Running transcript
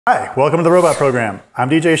Hi, welcome to the Robot Program. I'm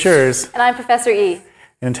DJ Schurz. And I'm Professor E.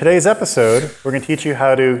 In today's episode, we're going to teach you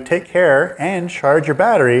how to take care and charge your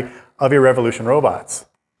battery of your Revolution robots.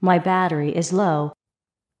 My battery is low.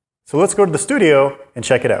 So let's go to the studio and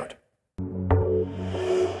check it out.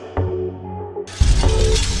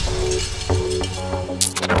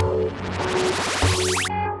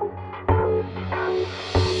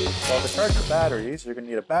 Well, to charge your batteries, you're going to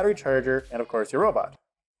need a battery charger and, of course, your robot.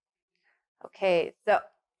 Okay, so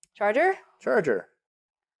charger? Charger.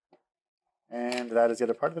 And that is the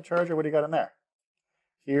other part of the charger. What do you got in there?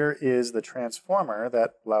 Here is the transformer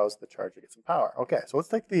that allows the charger to get some power. Okay, so let's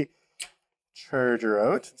take the charger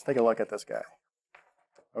out. Let's take a look at this guy.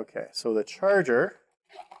 Okay, so the charger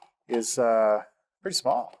is pretty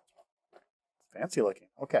small. Fancy looking.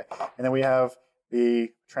 Okay, and then we have the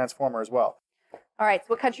transformer as well. All right, so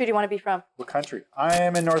what country do you want to be from? What country? I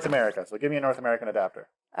am in North America, so give me a North American adapter.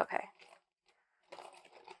 Okay.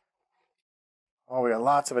 Oh, we got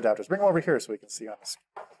lots of adapters. Bring them over here so we can see on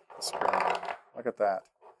the screen. Look at that.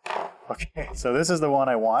 Okay, so this is the one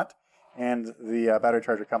I want. And the battery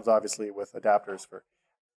charger comes obviously with adapters for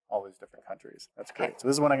all these different countries. That's great. So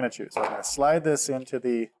this is what I'm going to choose. So I'm going to slide this into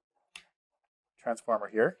the transformer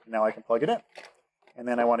here. Now I can plug it in. And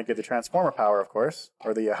then I want to get the transformer power, of course,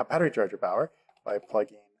 or the battery charger power by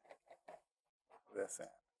plugging this in.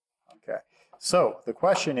 Okay, so the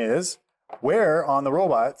question is, where on the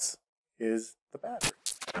robots is the battery?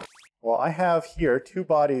 Well, I have here two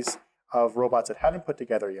bodies of robots that haven't put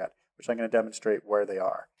together yet, which I'm going to demonstrate where they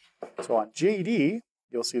are. So on JD,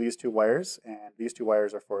 you'll see these two wires, and these two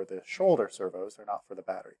wires are for the shoulder servos. They're not for the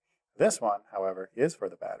battery. This one, however, is for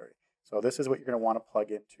the battery. So this is what you're going to want to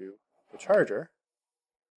plug into the charger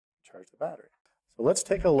to charge the battery. So let's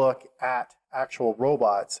take a look at actual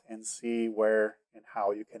robots and see where and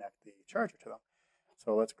how you connect the charger to them.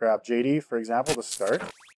 So let's grab JD, for example, to start.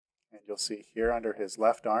 And you'll see here under his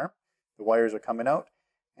left arm, the wires are coming out.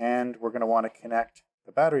 And we're going to want to connect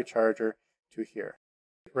the battery charger to here.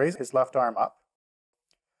 Raise his left arm up.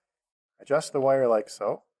 Adjust the wire like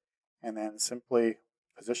so. And then simply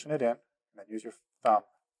position it in. And then use your thumb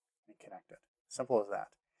and connect it. Simple as that.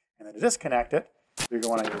 And then to disconnect it, you're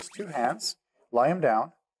going to want to use two hands. Lie them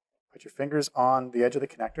down. Put your fingers on the edge of the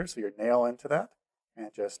connector so your nail into that.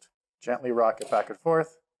 And just gently rock it back and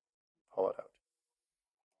forth. Pull it out.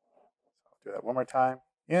 Do that one more time.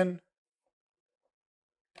 In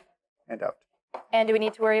and out. And do we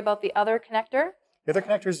need to worry about the other connector? The other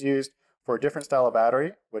connector is used for a different style of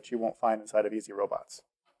battery, which you won't find inside of Easy Robots.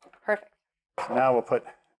 Perfect. So now we'll put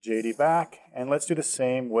JD back, and let's do the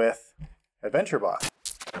same with AdventureBot.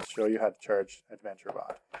 I'll show you how to charge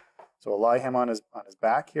AdventureBot. So we'll lie him on his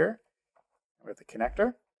back here with the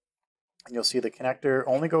connector. And you'll see the connector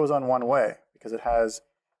only goes on one way because it has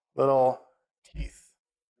little teeth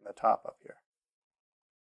in the top up here.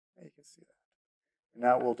 You can see that. And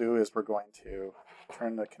now what we'll do is we're going to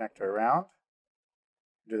turn the connector around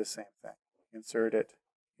and do the same thing. Insert it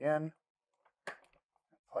in and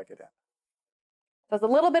plug it in. So it's a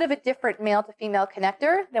little bit of a different male to female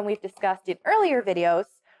connector than we've discussed in earlier videos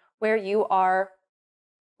where you are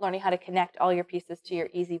learning how to connect all your pieces to your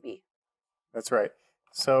EZB. That's right.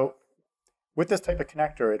 So with this type of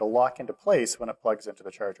connector, it'll lock into place when it plugs into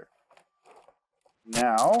the charger.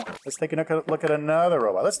 Now, let's take a look at another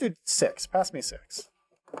robot. Let's do 6. Pass me 6.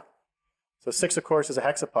 So 6, of course, is a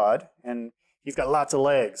hexapod, and he's got lots of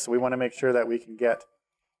legs, so we want to make sure that we can get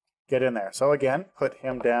in there. So again, put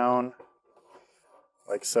him down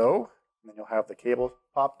like so, and then you'll have the cable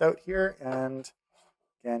popped out here, and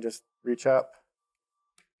again, just reach up,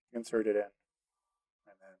 insert it in,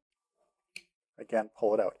 and then again,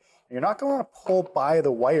 pull it out. And you're not going to pull by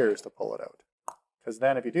the wires to pull it out, because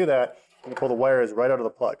then if you do that, you can pull the wires right out of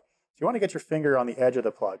the plug. So you want to get your finger on the edge of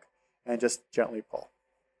the plug and just gently pull.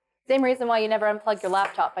 Same reason why you never unplug your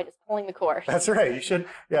laptop by just pulling the cord. That's right. You should,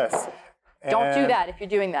 yes. Don't do that if you're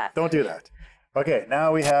doing that. Don't do that. Okay,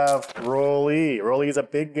 now we have Rolly. Rolly is a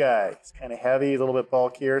big guy. He's kind of heavy, he's a little bit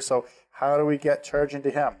bulkier. So how do we get charge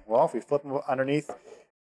into him? Well, if we flip him underneath,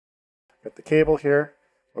 get the cable here,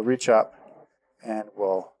 we'll reach up and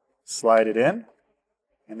we'll slide it in.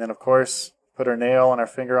 And then, of course, put our nail and our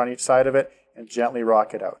finger on each side of it and gently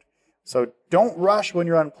rock it out. So don't rush when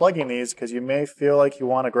you're unplugging these because you may feel like you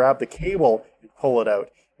want to grab the cable and pull it out.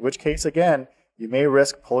 In which case, again, you may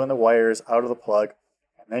risk pulling the wires out of the plug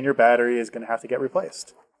and then your battery is going to have to get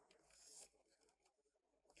replaced.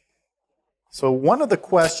 So one of the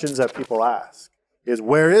questions that people ask is,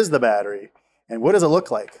 where is the battery and what does it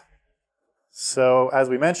look like? So as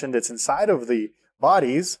we mentioned, it's inside of the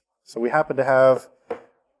bodies. So we happen to have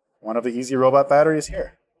one of the Easy Robot batteries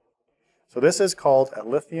here. So this is called a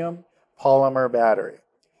lithium polymer battery.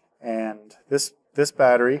 And this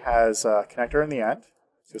battery has a connector in the end.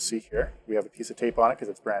 So you'll see here, we have a piece of tape on it because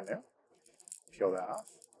it's brand new. Peel that off.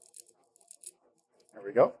 There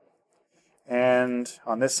we go. And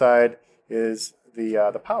on this side is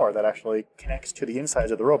the power that actually connects to the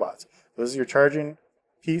insides of the robots. So this is your charging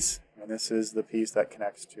piece, and this is the piece that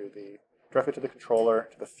connects directly to the controller,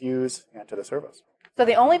 to the fuse, and to the servos. So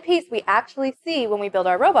the only piece we actually see when we build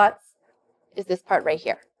our robots is this part right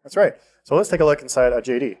here. That's right. So let's take a look inside a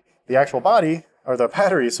JD. The actual body, or the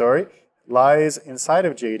battery, sorry, lies inside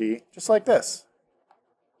of JD just like this.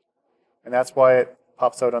 And that's why it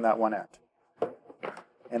pops out on that one end.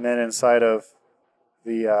 And then inside of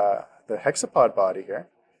the Hexapod body here,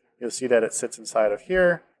 you'll see that it sits inside of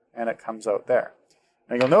here and it comes out there.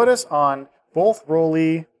 Now you'll notice on both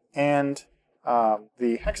Rolly and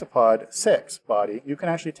the Hexapod 6 body, you can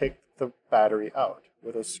actually take the battery out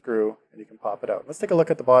with a screw and you can pop it out. Let's take a look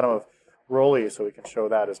at the bottom of Rolly so we can show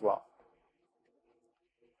that as well.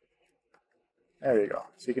 There you go.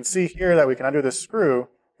 So you can see here that we can undo this screw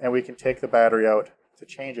and we can take the battery out to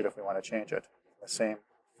change it if we want to change it. The same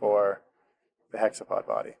for the Hexapod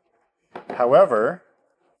body. However,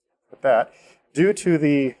 with that, due to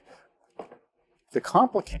the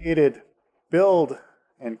complicated build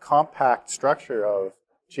and compact structure of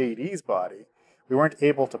JD's body, we weren't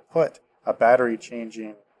able to put a battery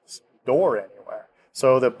changing door anywhere.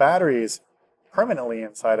 So the battery is permanently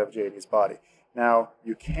inside of JD's body. Now,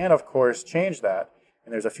 you can, of course, change that,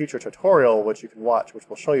 and there's a future tutorial which you can watch, which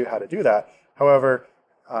will show you how to do that. However,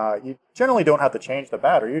 you generally don't have to change the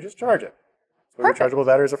battery, you just charge it. That's what rechargeable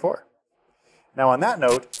batteries are for. Now, on that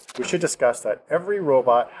note, we should discuss that every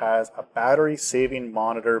robot has a battery-saving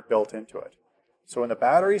monitor built into it. So when the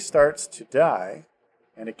battery starts to die,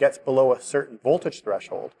 and it gets below a certain voltage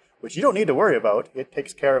threshold, which you don't need to worry about, it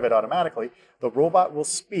takes care of it automatically, the robot will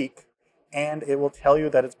speak, and it will tell you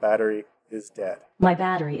that its battery is dead. My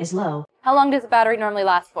battery is low. How long does a battery normally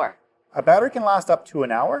last for? A battery can last up to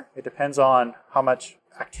an hour. It depends on how much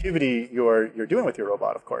activity you're doing with your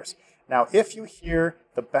robot, of course. Now, if you hear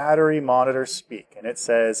the battery monitor speak and it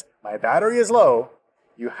says, my battery is low,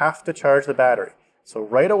 you have to charge the battery. So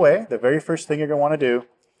right away, the very first thing you're going to want to do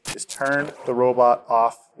is turn the robot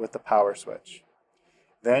off with the power switch.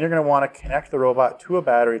 Then you're going to want to connect the robot to a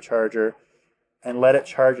battery charger and let it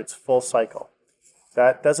charge its full cycle.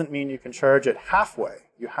 That doesn't mean you can charge it halfway.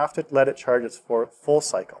 You have to let it charge its full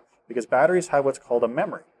cycle because batteries have what's called a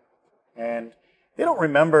memory. And they don't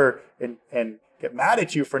remember and get mad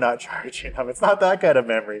at you for not charging them. It's not that kind of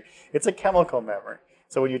memory. It's a chemical memory.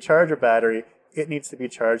 So when you charge a battery, it needs to be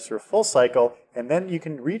charged through a full cycle, and then you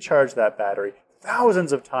can recharge that battery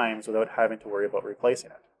thousands of times without having to worry about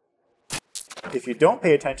replacing it. If you don't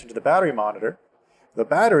pay attention to the battery monitor, the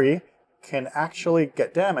battery can actually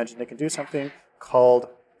get damaged, and it can do something called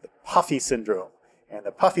the Puffy Syndrome. And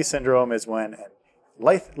the Puffy Syndrome is when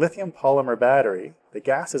a lithium polymer battery, the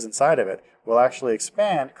gases inside of it, will actually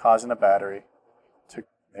expand, causing the battery to...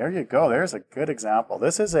 There you go. There's a good example.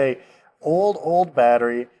 This is a old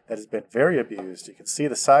battery that has been very abused. You can see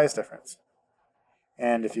the size difference.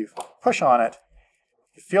 And if you push on it,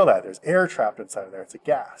 you feel that. There's air trapped inside of there. It's a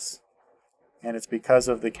gas. And it's because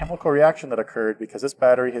of the chemical reaction that occurred because this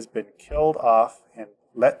battery has been killed off and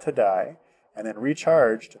let to die, and then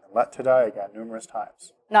recharged and let to die again numerous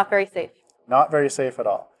times. Not very safe. Not very safe at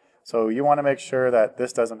all. So you want to make sure that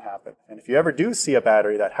this doesn't happen. And if you ever do see a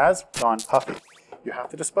battery that has gone puffy, you have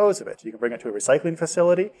to dispose of it. You can bring it to a recycling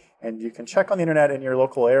facility, and you can check on the internet in your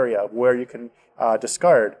local area where you can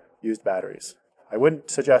discard used batteries. I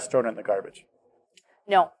wouldn't suggest throwing it in the garbage.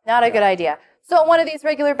 No, not a good idea. So one of these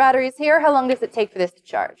regular batteries here, how long does it take for this to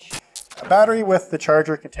charge? A battery with the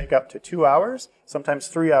charger can take up to 2 hours, sometimes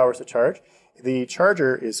 3 hours to charge. The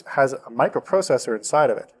charger has a microprocessor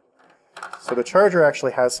inside of it. So the charger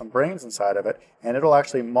actually has some brains inside of it, and it'll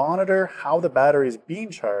actually monitor how the battery is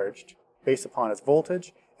being charged based upon its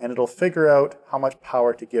voltage, and it'll figure out how much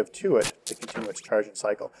power to give to it to continue its charging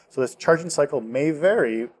cycle. So this charging cycle may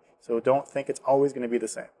vary, so don't think it's always going to be the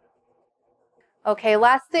same. Okay,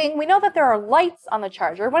 last thing, we know that there are lights on the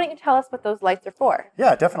charger. Why don't you tell us what those lights are for?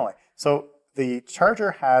 Yeah, definitely. So the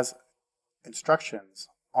charger has instructions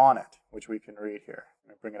on it, which we can read here.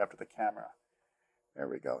 Let me bring it up to the camera. There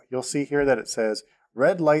we go. You'll see here that it says,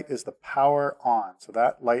 red light is the power on. So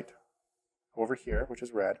that light over here, which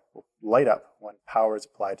is red, will light up when power is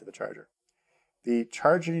applied to the charger. The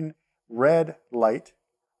charging red light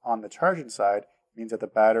on the charging side means that the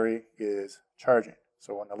battery is charging.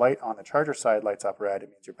 So when the light on the charger side lights up red, it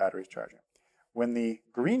means your battery is charging. When the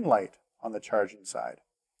green light on the charging side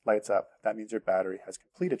lights up, that means your battery has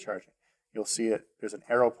completed charging. you'll see it. There's an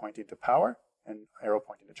arrow pointing to power and an arrow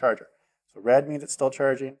pointing to charger. So red means it's still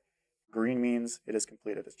charging. Green means it has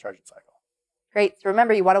completed its charging cycle. Great. So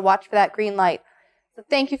remember, you want to watch for that green light. So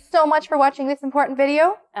thank you so much for watching this important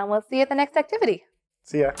video, and we'll see you at the next activity.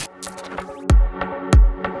 See ya.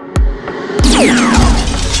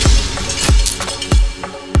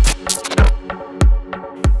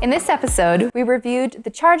 In this episode, we reviewed the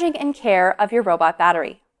charging and care of your robot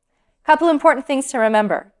battery. Couple important things to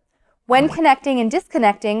remember. When connecting and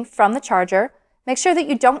disconnecting from the charger, make sure that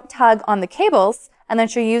you don't tug on the cables and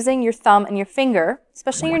that you're using your thumb and your finger,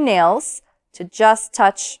 especially your nails, to just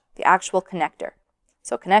touch the actual connector.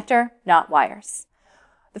 So connector, not wires.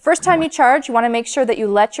 The first time you charge, you want to make sure that you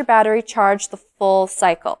let your battery charge the full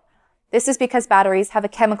cycle. This is because batteries have a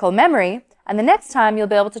chemical memory, and the next time you'll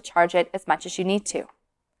be able to charge it as much as you need to.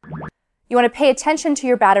 You want to pay attention to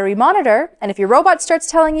your battery monitor, and if your robot starts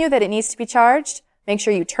telling you that it needs to be charged, make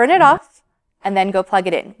sure you turn it off and then go plug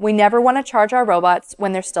it in. We never want to charge our robots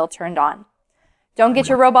when they're still turned on. Don't get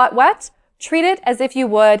your robot wet. Treat it as if you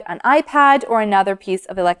would an iPad or another piece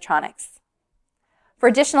of electronics. For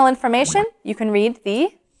additional information, you can read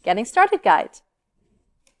the Getting Started Guide.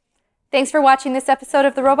 Thanks for watching this episode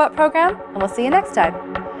of the Robot Program, and we'll see you next time.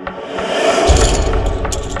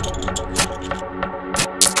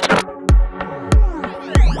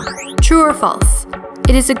 True or false?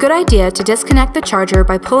 It is a good idea to disconnect the charger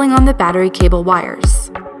by pulling on the battery cable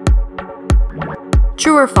wires.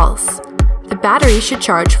 True or false? The battery should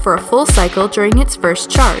charge for a full cycle during its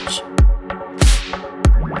first charge.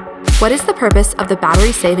 What is the purpose of the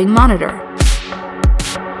battery saving monitor?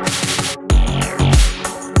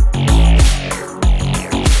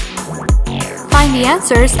 Find the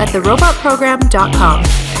answers at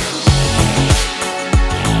therobotprogram.com.